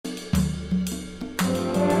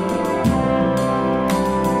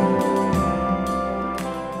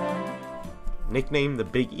Nicknamed the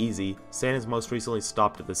Big Easy, Santa's most recently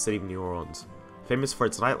stopped at the city of New Orleans. Famous for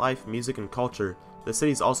its nightlife, music, and culture, the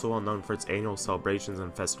city is also well known for its annual celebrations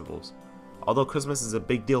and festivals. Although Christmas is a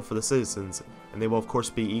big deal for the citizens, and they will of course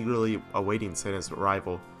be eagerly awaiting Santa's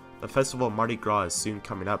arrival, the festival of Mardi Gras is soon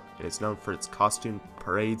coming up and is known for its costume,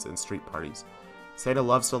 parades, and street parties. Santa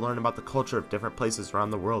loves to learn about the culture of different places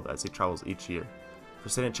around the world as he travels each year. For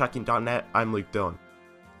SantaTracking.net, I'm Luke Dillon.